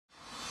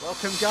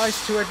Welcome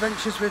guys to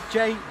Adventures with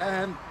Jay.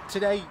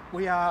 Today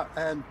we are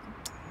at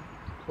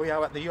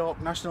the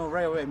York National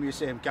Railway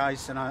Museum,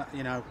 guys, and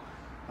I'm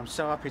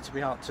so happy to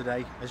be out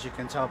today, as you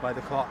can tell by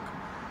the clock.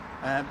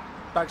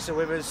 Bags are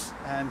with us,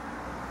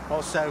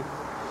 also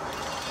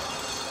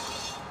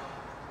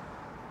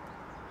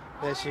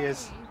there she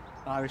is,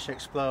 Irish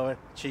explorer,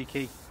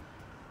 Cheeky.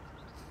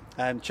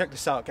 Check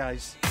this out,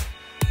 guys.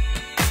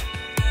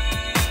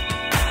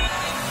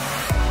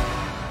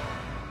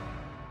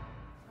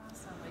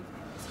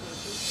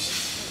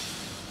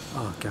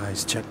 Oh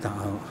guys, check that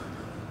out.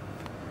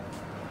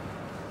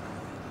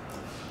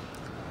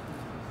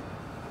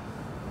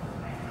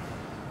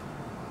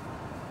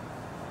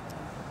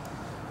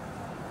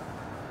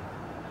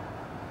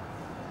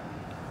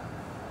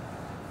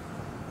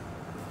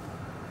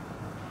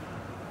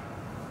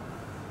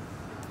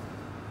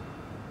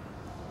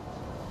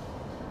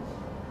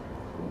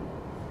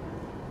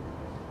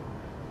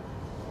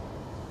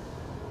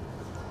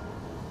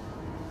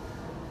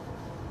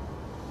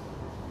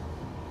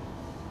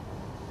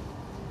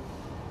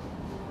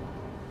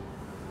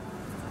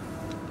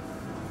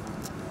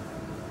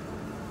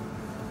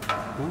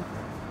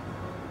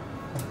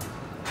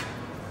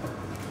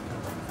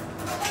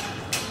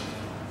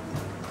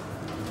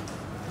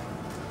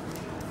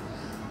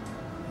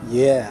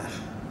 Yeah.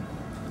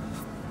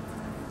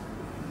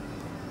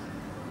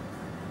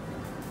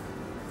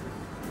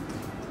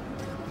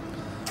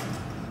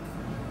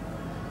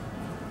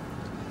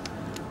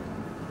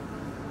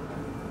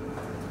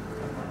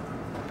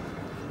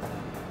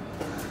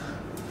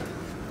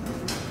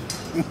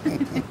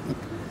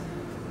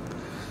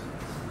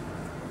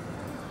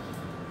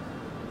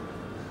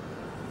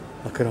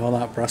 Look at all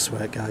that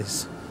brasswork,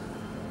 guys.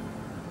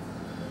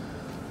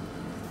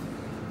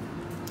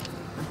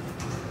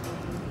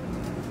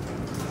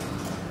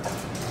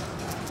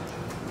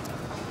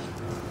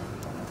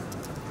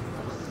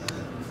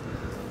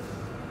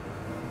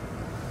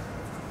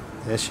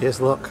 There she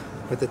is, look,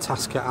 with the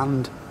task at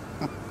hand.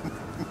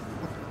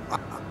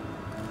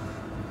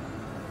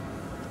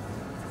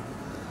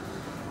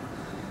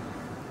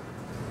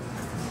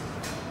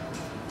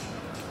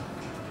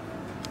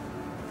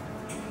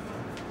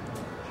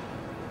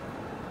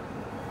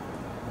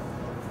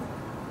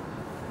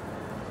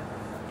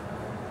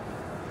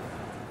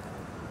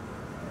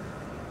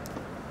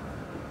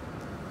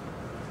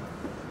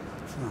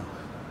 Oh.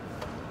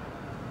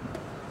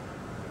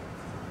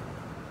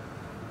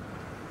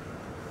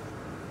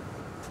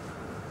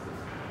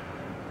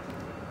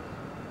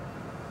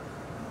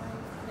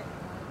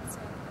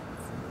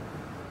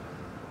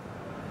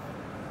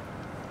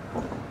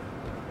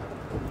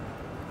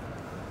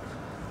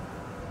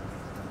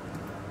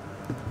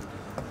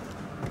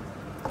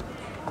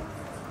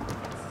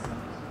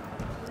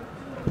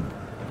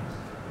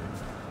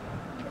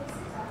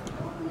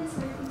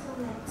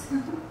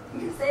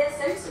 Because they are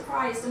so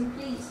surprised and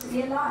pleased to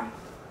be alive.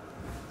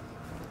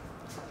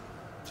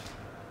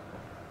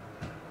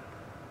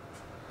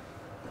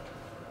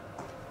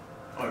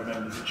 I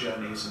remember the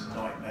journey as a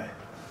nightmare.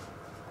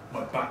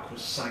 My back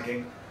was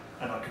sagging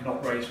and I could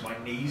not raise my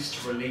knees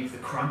to relieve the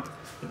cramp,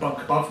 the bunk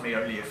above me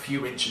only a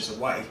few inches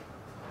away.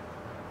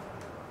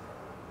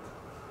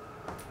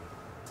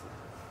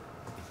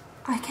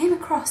 I came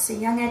across a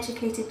young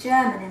educated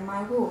German in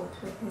my ward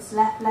with his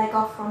left leg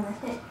off from the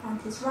hip and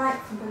his right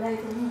from below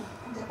the knee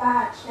and a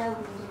bad shell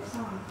wound in his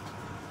arm.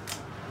 For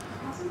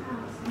a dozen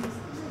hours I was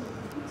in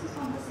a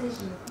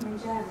conversation with him in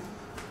German.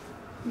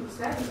 He was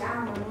very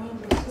down on the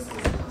English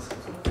sisters in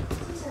hospital.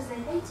 He says they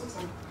hated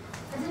him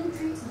and didn't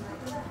treat him like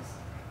the rest.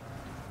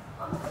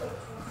 On the way to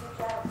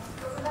Germany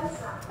was a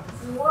Mozart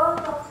in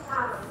world-long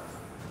talent.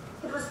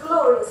 It was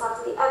glorious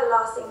after the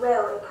everlasting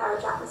railway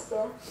carriage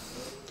atmosphere.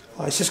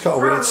 Oh, it's just got a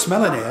weird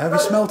smell in here. Have you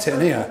smelt it in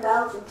here?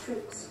 Belgian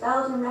troops,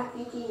 Belgian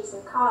refugees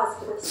and cars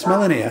full of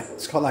Smell in here?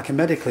 It's got like a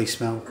medically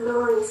smell.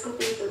 Glorious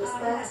cathedral was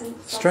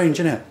 13th Strange,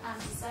 isn't it?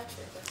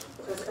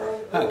 It was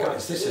very Oh,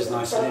 guys, this is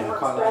nice in here. I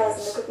quite like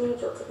this. in the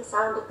cathedral to the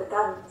sound of the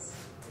guns.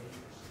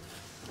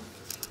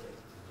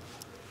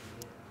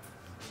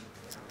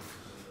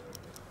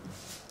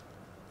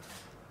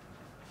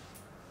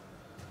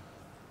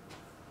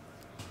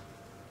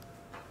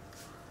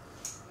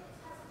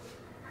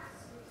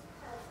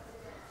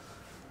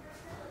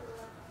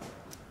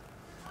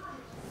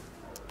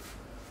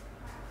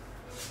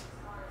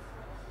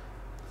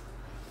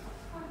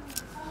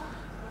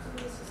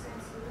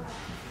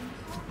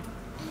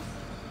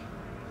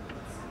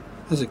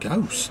 There's a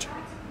ghost.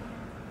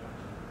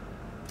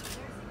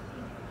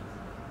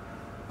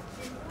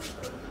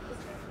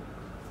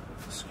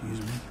 Excuse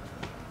me.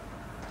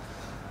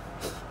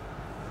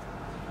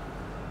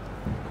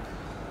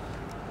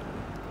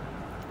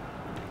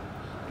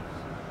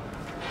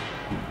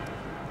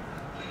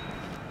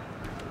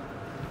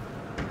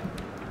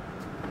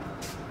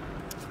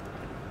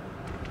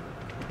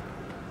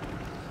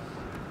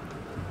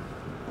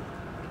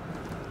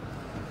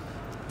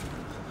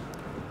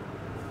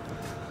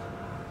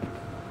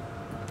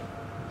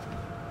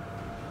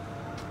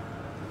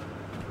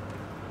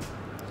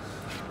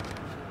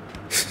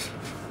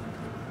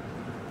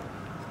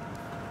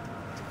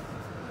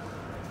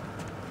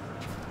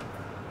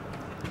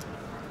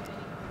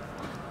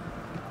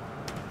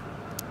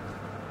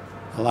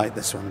 I like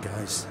this one,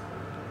 guys.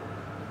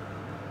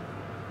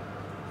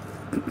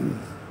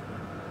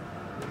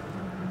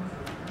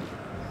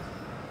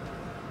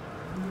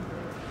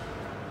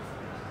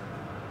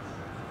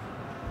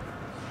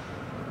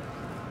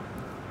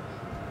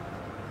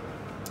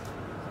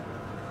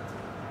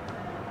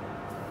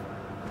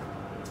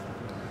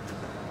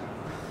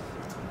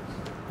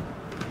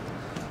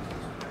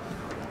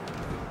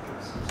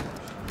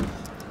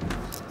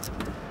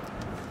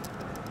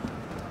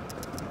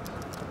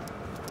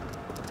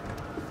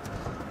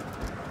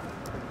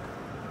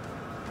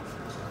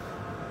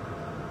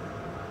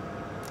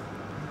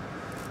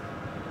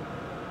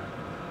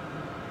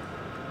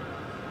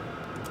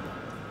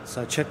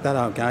 So check that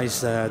out,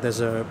 guys. There's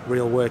a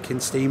real working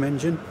steam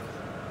engine.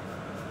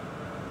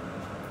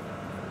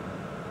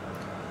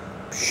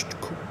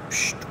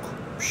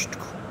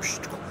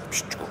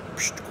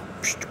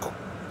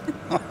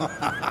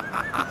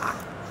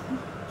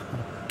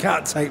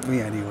 Can't take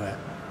me anywhere.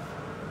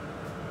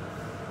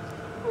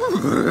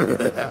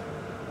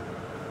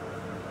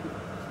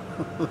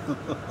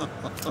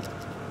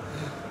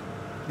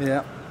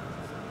 Yeah.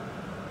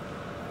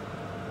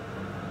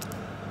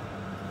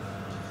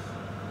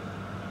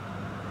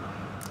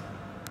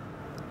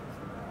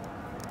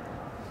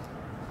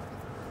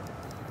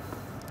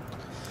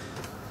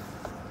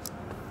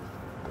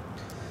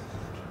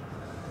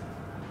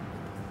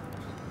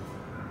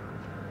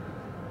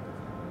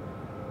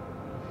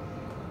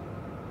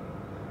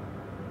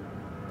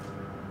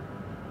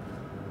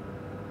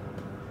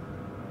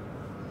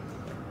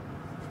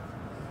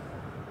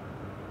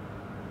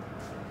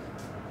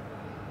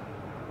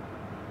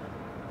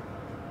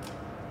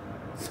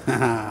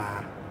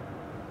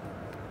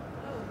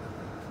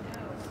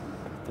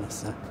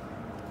 Bless her.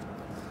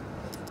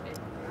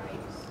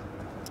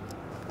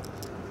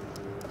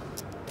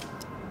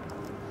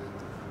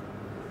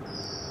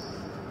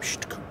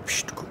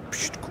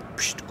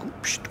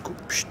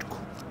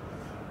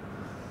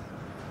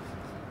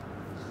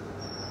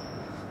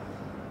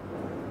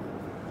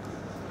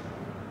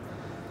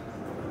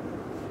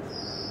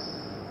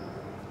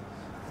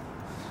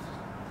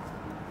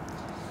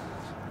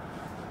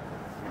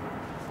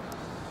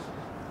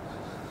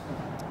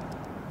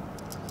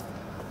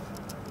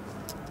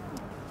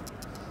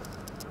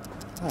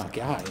 Oh,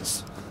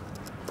 guys,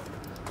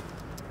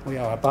 we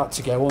are about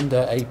to go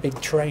under a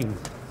big train.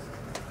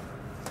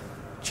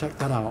 Check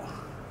that out.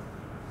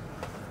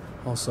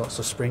 All sorts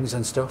of springs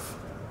and stuff.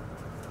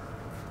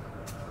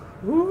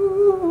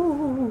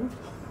 Woo!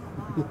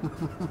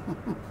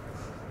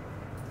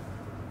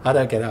 I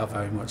don't get out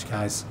very much,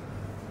 guys.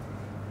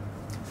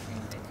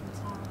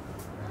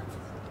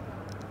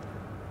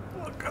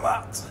 Look at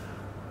that.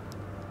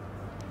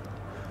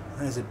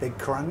 There's a big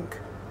crank.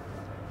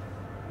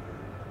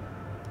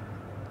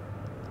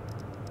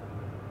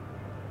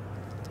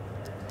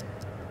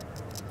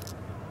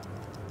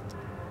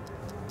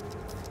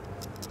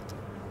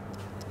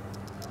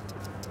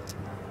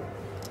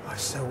 Oh,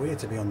 it's so weird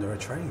to be under a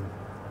train.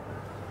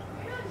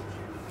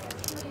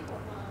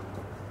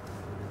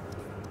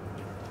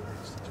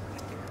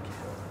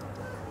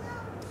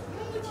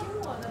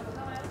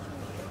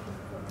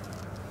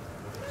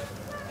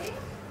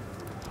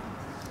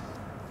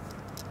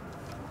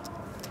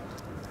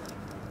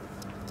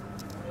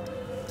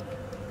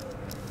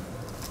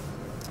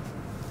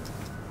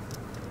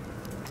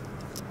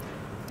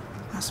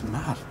 That's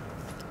mad.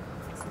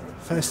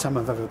 First time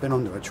I've ever been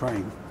under a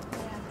train.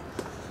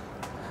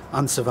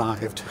 And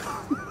survived.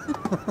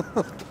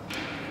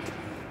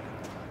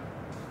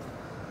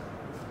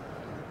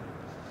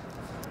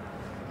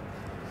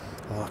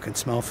 Oh, I can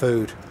smell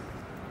food.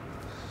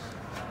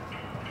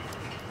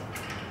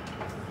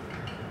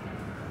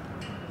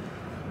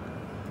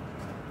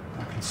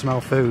 I can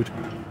smell food.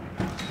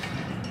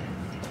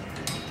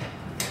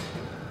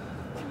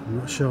 I'm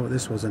not sure what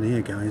this was in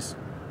here, guys.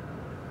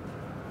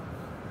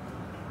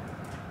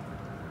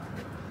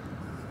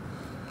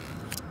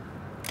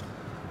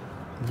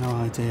 No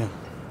idea.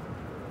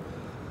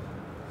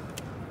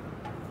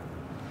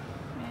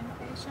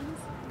 Renovations.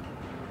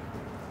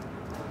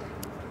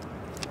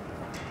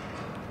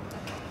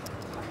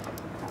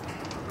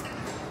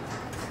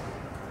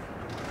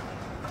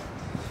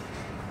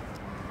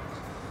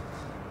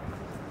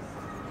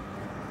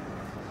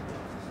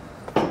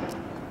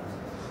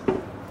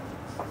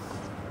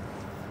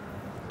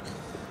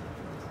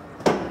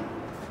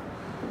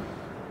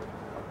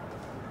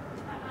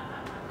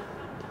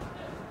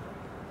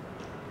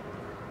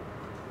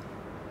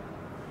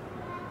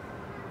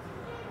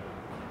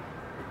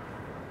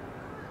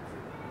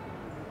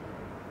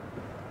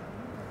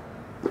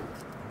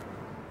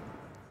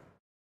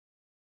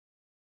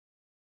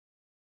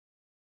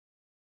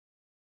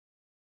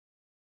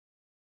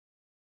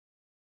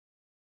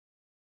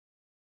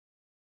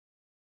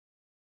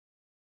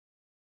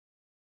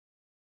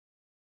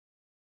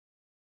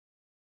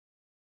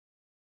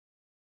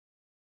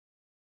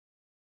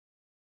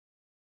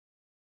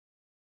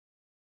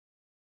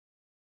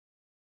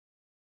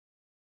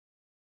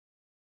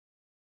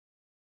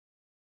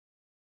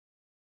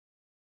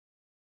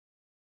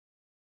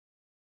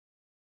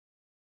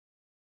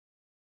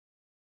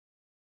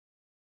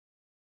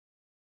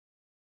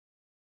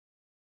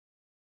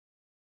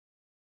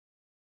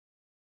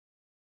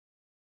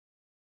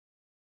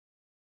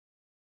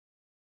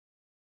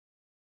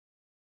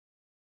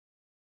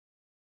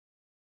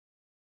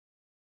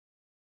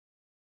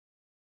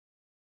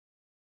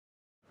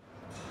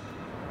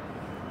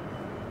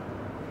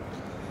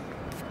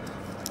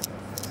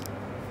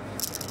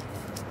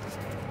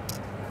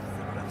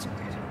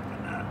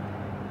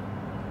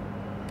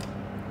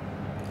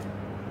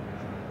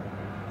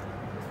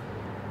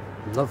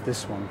 Love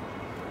this one.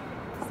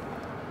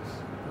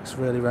 Looks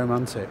really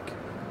romantic.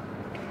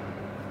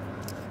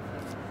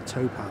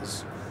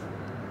 Topaz.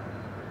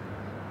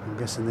 I'm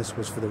guessing this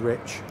was for the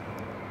rich.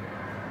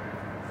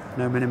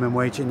 No minimum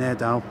wage in there,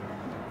 Dal.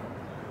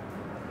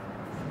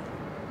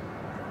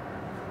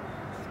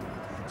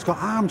 It's got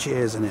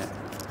armchairs in it.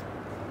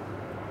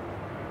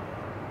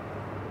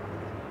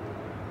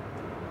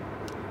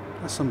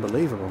 That's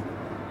unbelievable.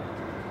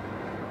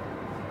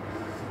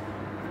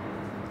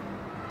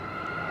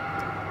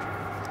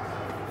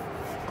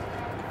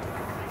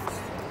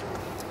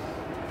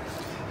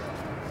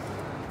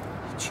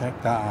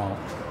 Check that out.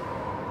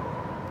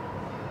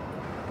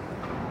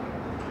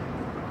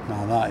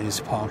 Now that is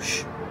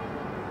posh.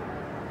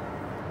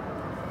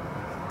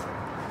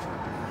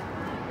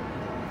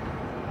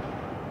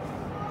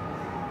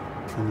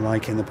 I'm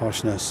liking the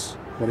poshness.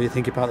 What do you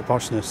think about the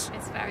poshness?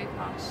 It's very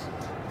posh.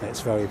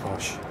 It's very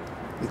posh.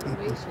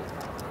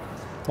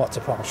 What's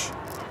a posh?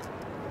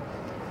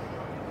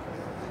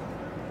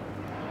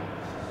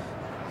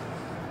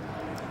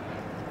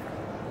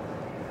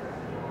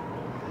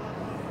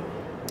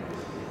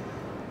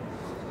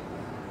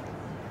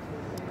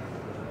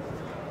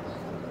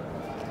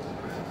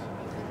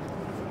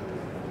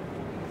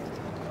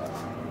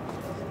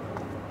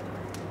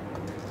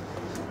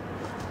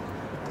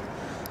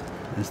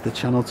 There's the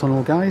Channel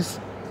Tunnel, guys.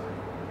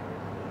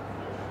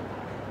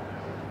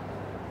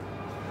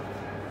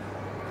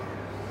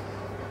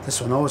 This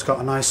one always got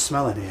a nice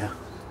smell in here.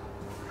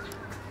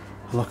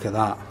 Look at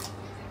that.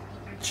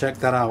 Check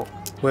that out.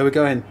 Where are we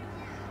going?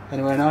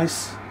 Anywhere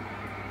nice?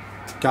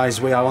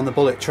 Guys, we are on the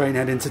bullet train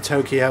heading to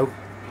Tokyo.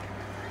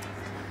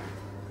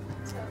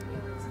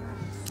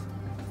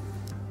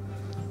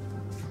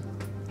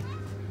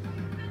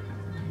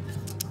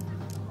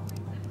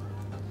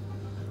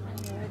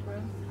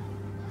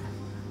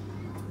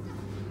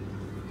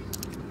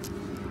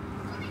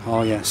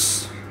 Oh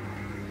yes.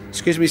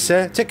 Excuse me,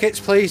 sir. Tickets,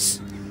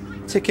 please.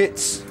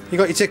 Tickets. You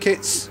got your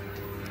tickets?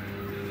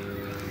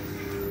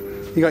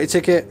 You got your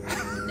ticket?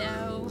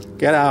 No.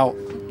 Get out.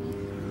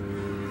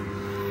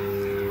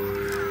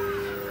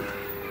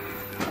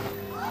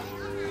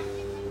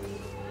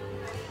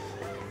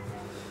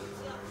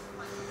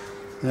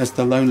 There's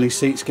the lonely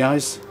seats,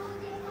 guys.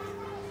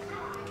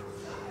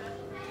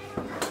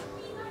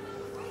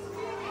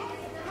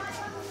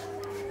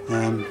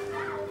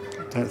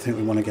 Don't think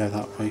we want to go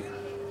that way.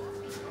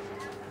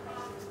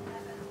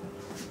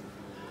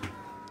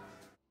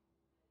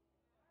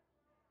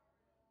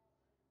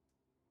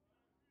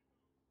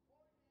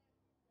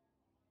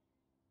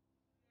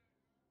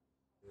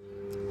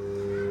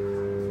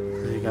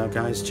 There you go,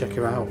 guys, check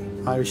her out.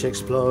 Irish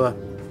Explorer.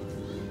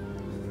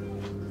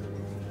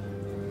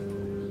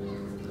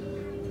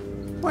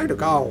 Way to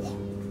go.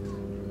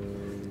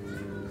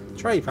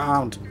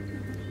 £3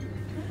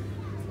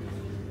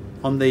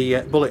 on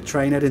the bullet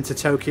train heading to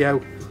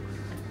Tokyo.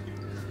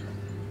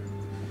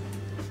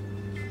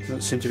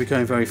 Don't seem to be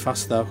going very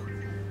fast though.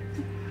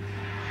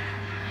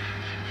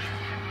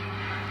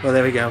 Well,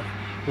 there we go.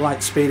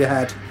 Light speed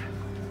ahead.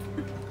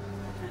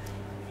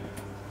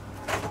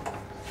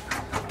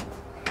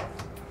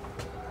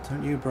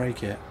 Don't you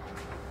break it.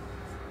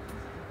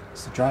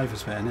 It's the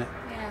driver's bit, isn't it?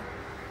 Yeah.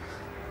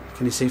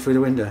 Can you see through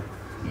the window?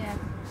 Yeah.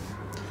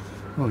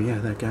 Oh yeah,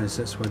 there goes.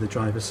 That's where the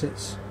driver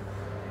sits.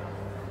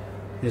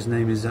 His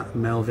name is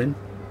Melvin.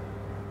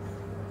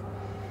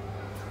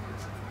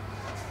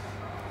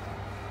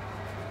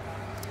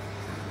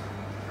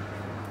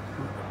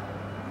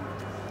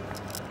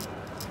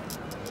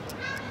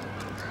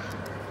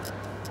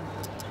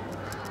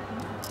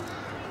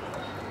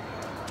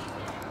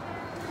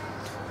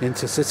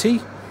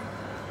 Intercity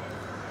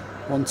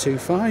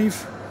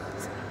 125.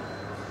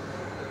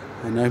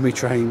 I know me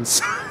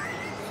trains.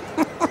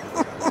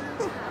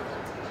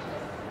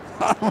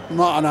 I'm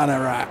not an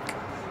anorak.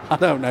 I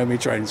don't know me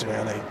trains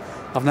really.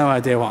 I've no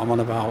idea what I'm on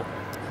about.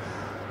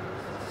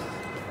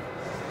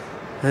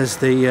 There's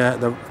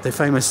the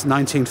famous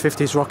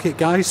 1950s rocket,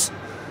 guys.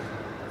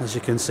 As you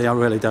can see, I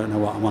really don't know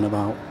what I'm on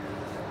about.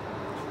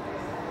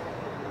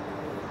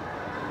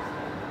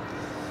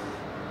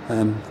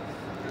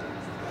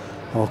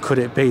 Or could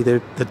it be the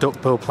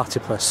duckbill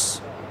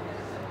platypus?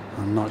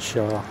 I'm not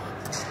sure.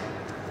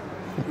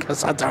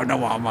 Because I don't know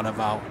what I'm on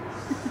about.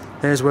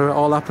 There's where it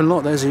all happened.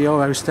 Look, there's a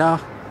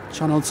Eurostar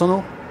Channel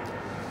Tunnel.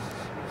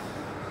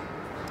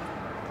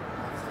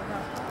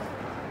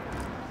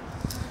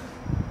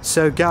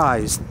 So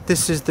guys,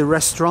 this is the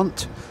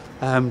restaurant.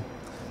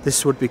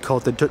 This would be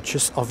called the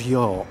Duchess of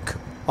York.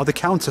 Or the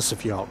Countess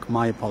of York,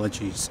 my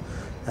apologies.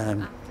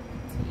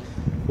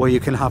 Where you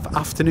can have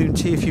afternoon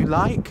tea if you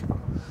like.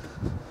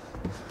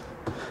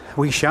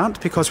 We shan't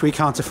because we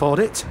can't afford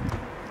it.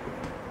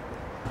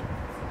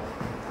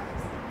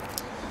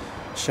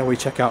 Shall we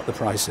check out the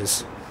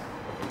prices?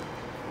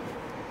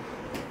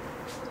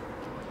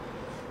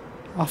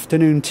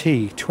 Afternoon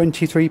tea,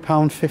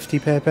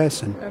 £23.50 per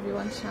person. For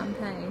everyone's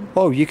champagne.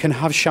 Oh, you can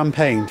have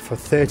champagne for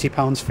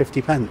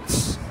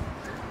 £30.50.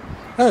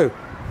 Oh,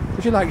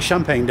 would you like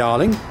champagne,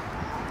 darling?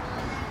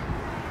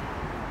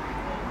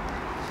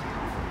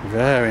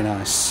 Very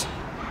nice.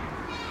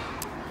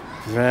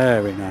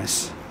 Very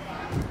nice.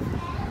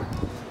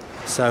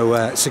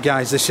 So, so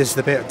guys, this is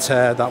the bit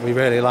that we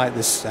really like.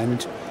 This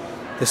end,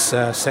 this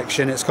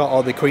section. It's got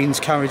all the Queen's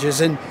carriages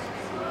in,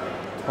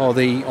 all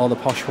the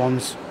posh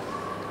ones.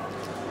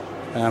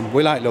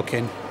 We like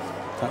looking.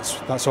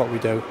 That's what we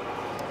do.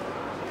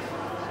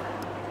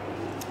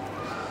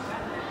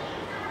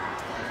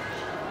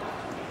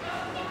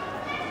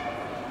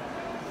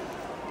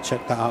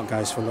 Check that out,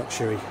 guys, for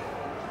luxury.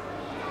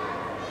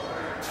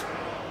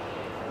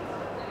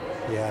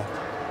 Yeah,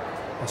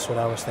 that's what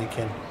I was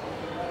thinking.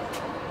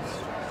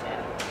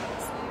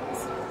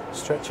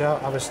 Stretch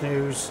out, have a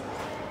snooze.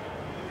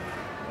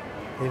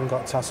 Even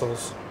got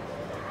tassels.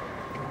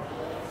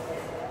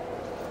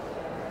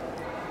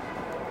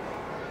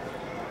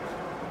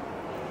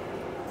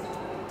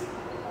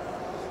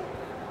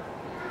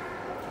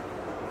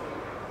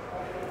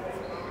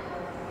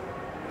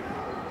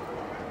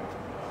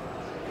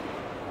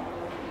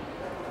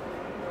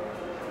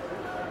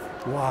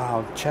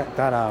 Wow, check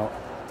that out.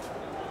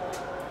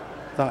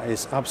 That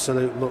is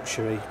absolute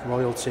luxury,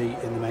 royalty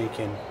in the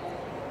making.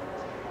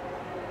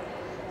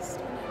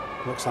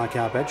 Looks like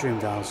our bedroom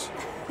does.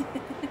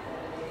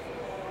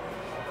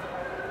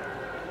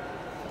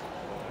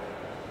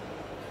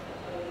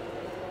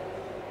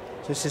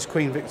 This is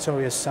Queen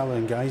Victoria's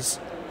salon, guys.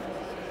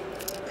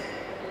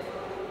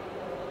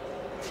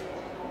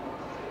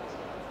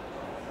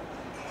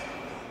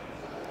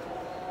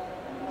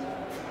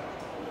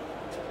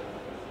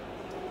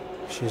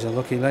 She's a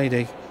lucky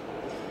lady.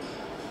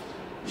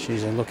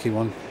 She's a lucky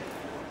one.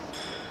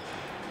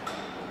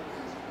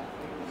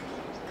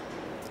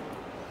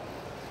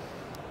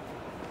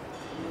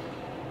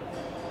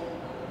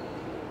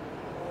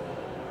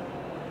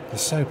 They're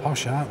so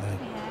posh, aren't they?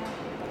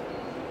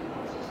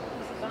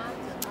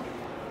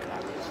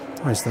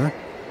 Oh, is there?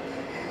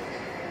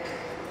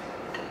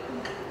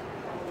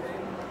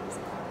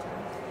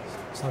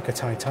 It's like a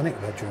Titanic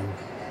bedroom.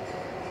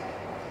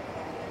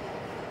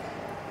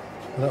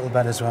 A little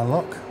bed as well,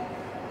 look.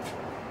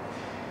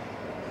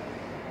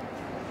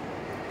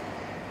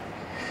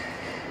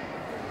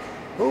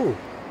 Oh,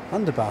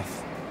 and a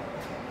bath.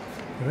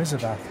 There is a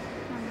bath.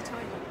 And the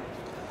toilet.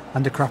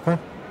 And a crapper.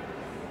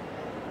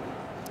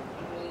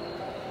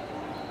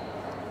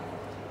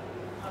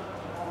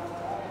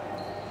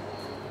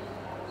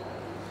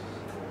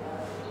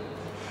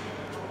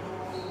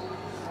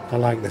 I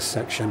like this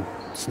section.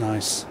 It's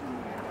nice.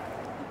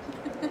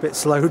 Bit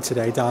slow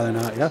today, darling,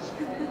 aren't you?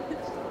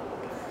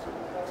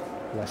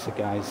 Bless you,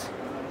 guys.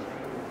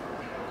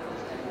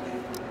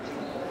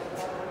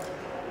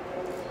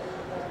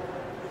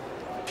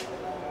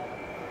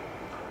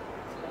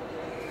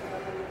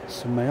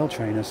 Some mail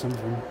train or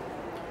something.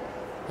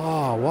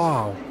 Oh,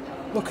 wow.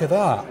 Look at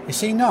that. You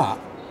seen that?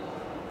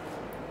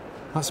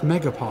 That's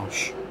mega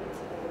posh.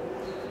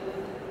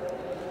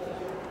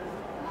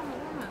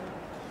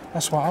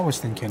 That's what I was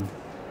thinking.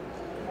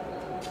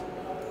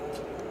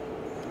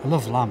 I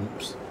love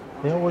lamps.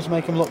 They always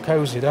make them look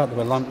cosy, don't they,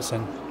 with lamps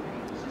in?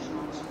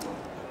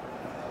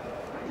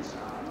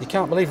 You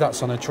can't believe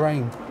that's on a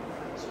train.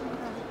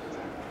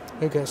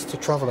 Who gets to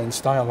travel in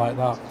style like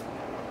that?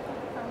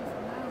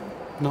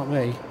 Not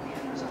me.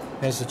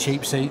 There's the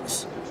cheap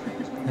seats.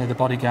 They're the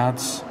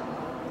bodyguards.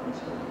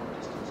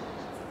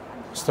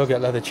 Still get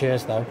leather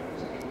chairs though.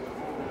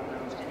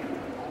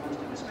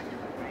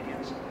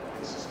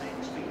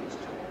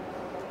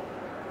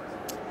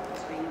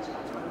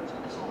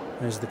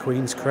 There's the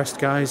Queen's crest,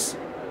 guys.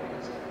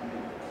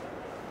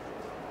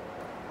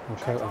 Or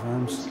coat of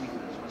arms.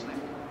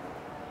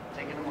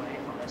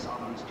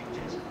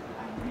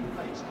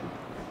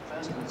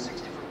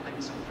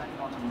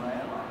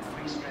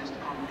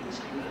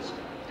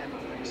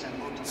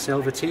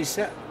 Silver tea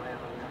set.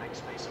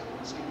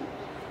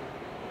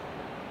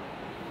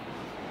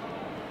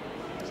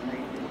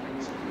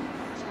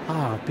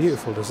 Ah,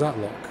 beautiful does that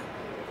look?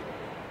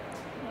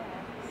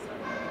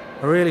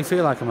 I really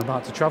feel like I'm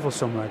about to travel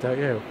somewhere, don't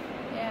you?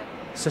 Yeah.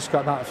 It's just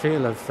got that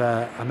feel of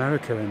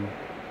America. And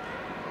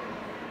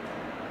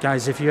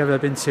guys, if you've ever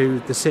been to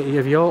the city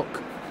of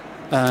York,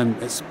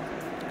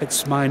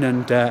 it's mine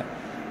and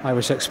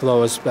Irish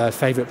Explorer's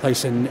favourite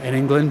place in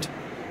England.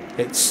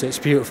 It's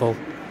beautiful.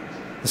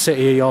 The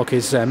city of York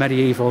is a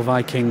medieval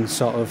Viking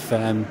sort of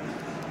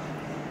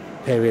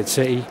period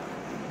city.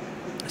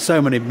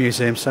 So many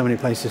museums, so many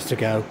places to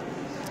go.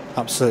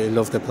 Absolutely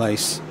love the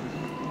place.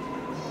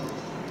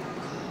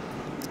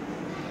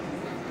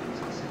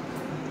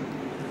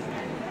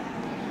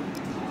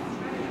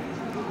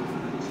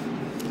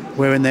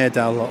 We're in there,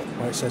 Dal, look,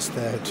 where it says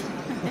third.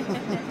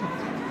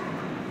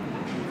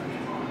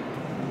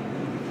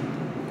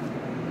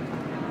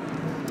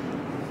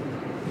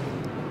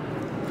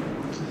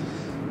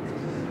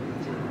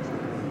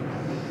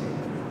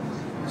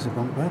 There's a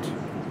bunk bed.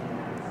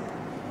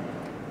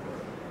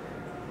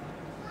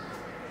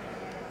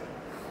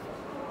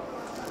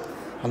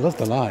 I love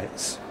the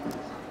lights.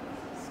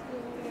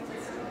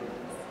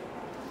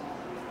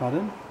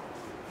 Pardon?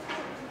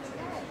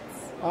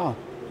 Ah.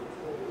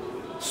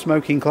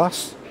 Smoking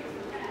class.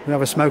 We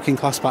have a smoking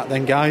class back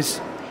then, guys.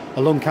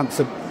 A lung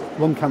cancer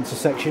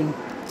section.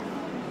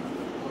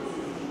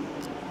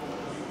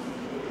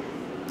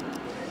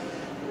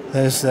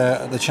 There's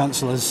the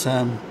Chancellor's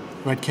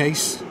red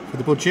case for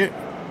the budget.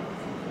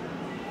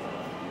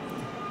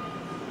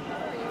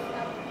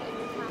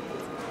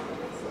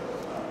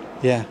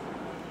 Yeah.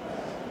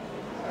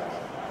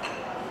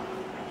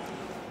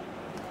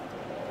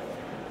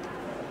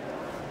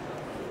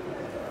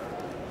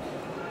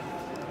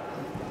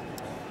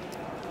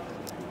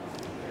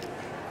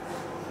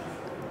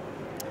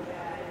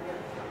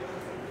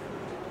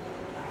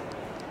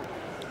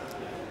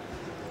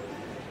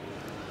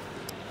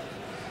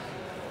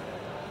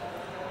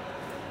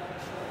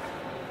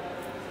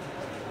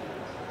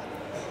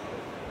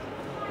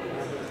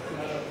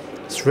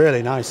 It's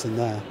really nice in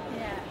there.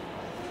 Yeah.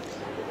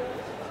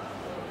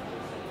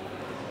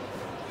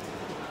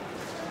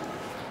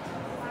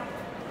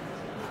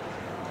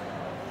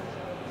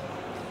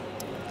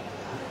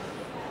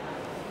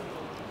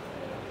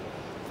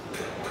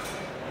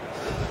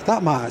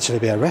 That might actually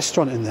be a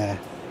restaurant in there.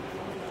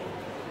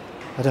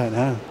 I don't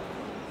know.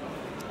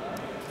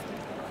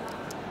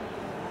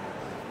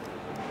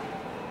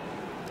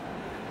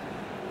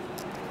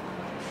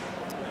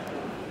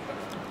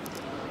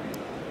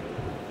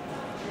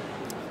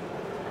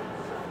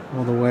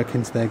 All the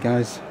workings there,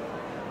 guys.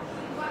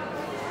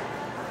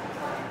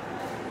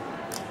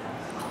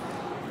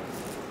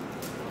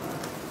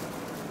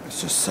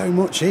 There's just so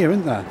much here,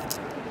 isn't there?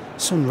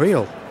 It's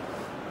unreal.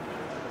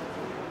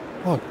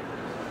 What?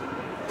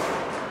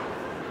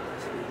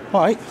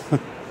 Right.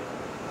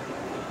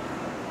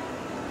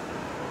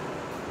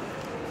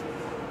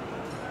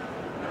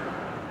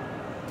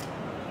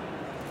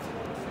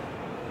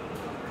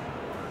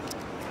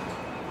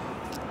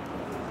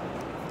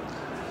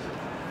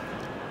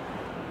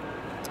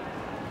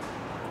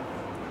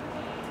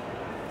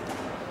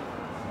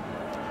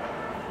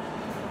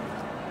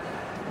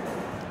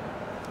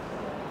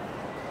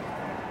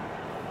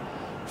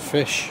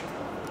 Fish.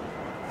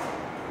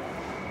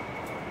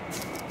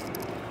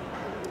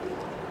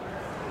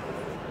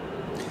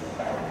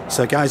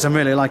 So guys, I'm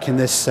really liking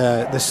this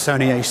this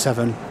Sony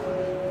A7.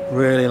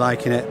 Really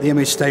liking it. The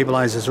image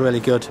stabilizer is really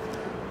good.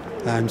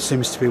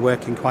 Seems to be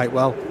working quite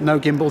well. No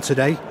gimbal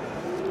today.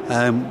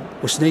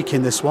 We're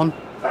sneaking this one.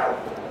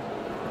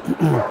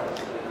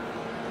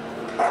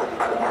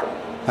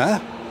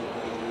 Huh?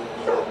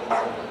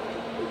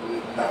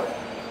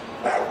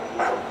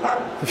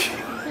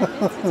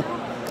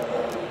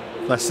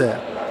 That's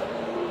it.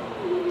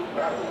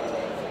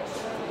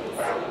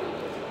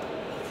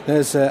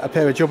 There's a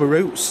pair of Jubba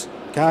Roots,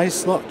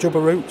 guys. Look, Jubba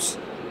Roots.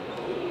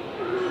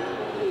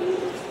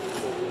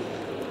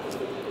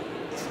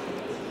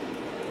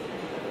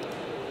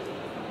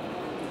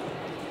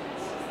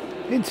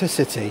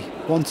 Intercity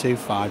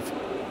 125.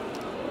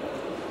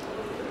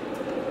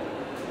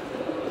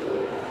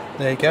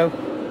 There you go.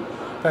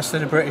 Best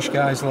of the British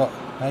guys, look.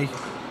 Hey.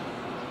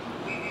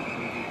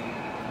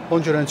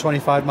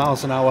 125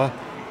 miles an hour.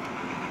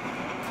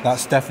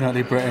 That's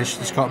definitely British.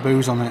 It's got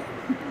booze on it.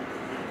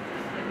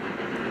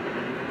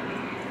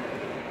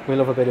 We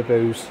love a bit of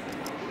booze.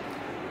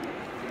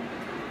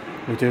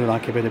 We do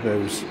like a bit of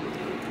booze.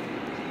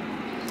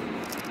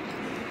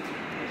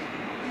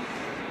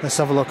 Let's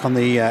have a look on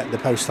the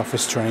post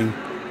office train.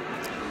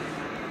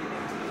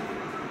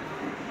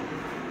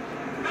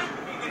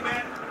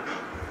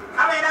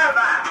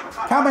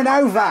 Coming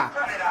over.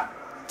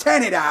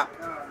 Turn it up.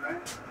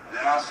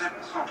 There are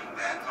 7 sorting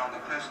vans on the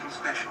postal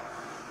special.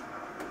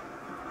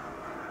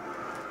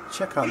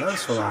 Check out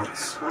those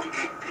lights.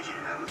 48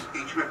 pigeonholes,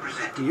 each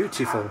representing.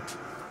 Beautiful.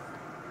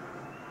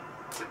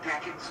 The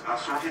packets are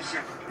sorted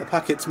separately. The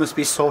packets must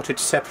be sorted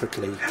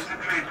separately As the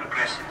train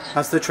progresses.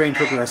 as the train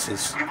progresses.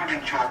 Scribbled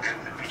in chalk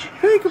over the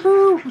pigeonholes Peekaboo!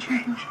 will be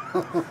changed.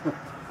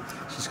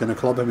 She's going to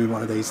clobber me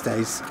one of these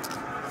days.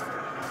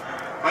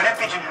 When a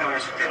pigeonhole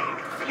is filled,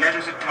 the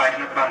letters are tied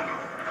in a bundle.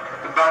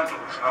 The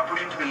bundles are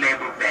put into the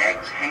labelled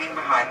bags hanging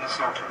behind the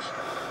sorters.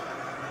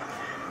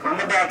 When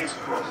the bag is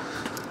full,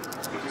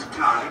 it is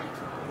tied,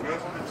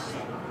 labelled and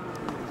sealed.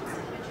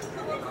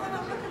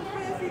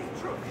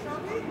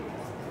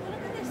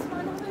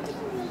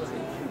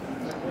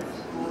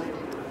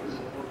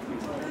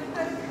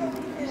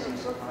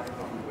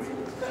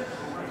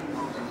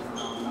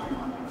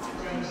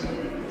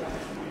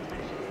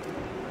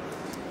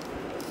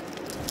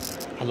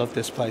 I love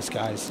this place,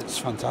 guys. It's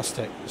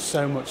fantastic. There's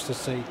so much to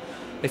see.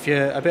 If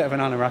you're a bit of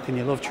an anorak and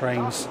you love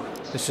trains,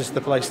 this is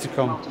the place to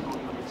come.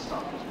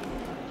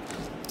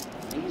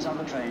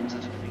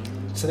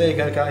 So there you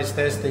go, guys.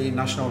 There's the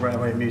National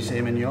Railway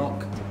Museum in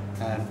York.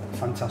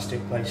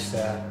 Fantastic place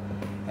there.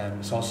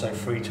 It's also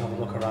free to have a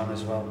look around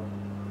as well.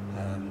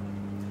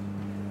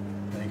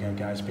 There you go,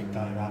 guys. Big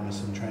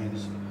dioramas and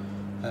trains.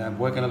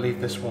 We're going to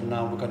leave this one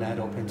now. We're going to head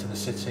up into the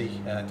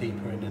city,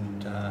 deeper in,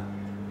 and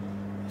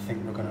I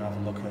think we're going to have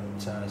a look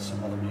at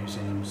some other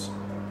museums.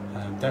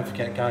 Don't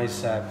forget,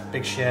 guys,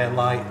 big share,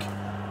 like,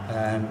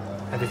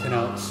 everything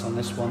else on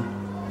this one.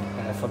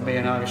 From me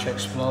and Irish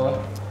Explorer.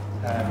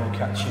 We'll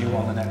catch you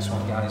on the next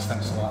one, guys.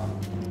 Thanks a lot.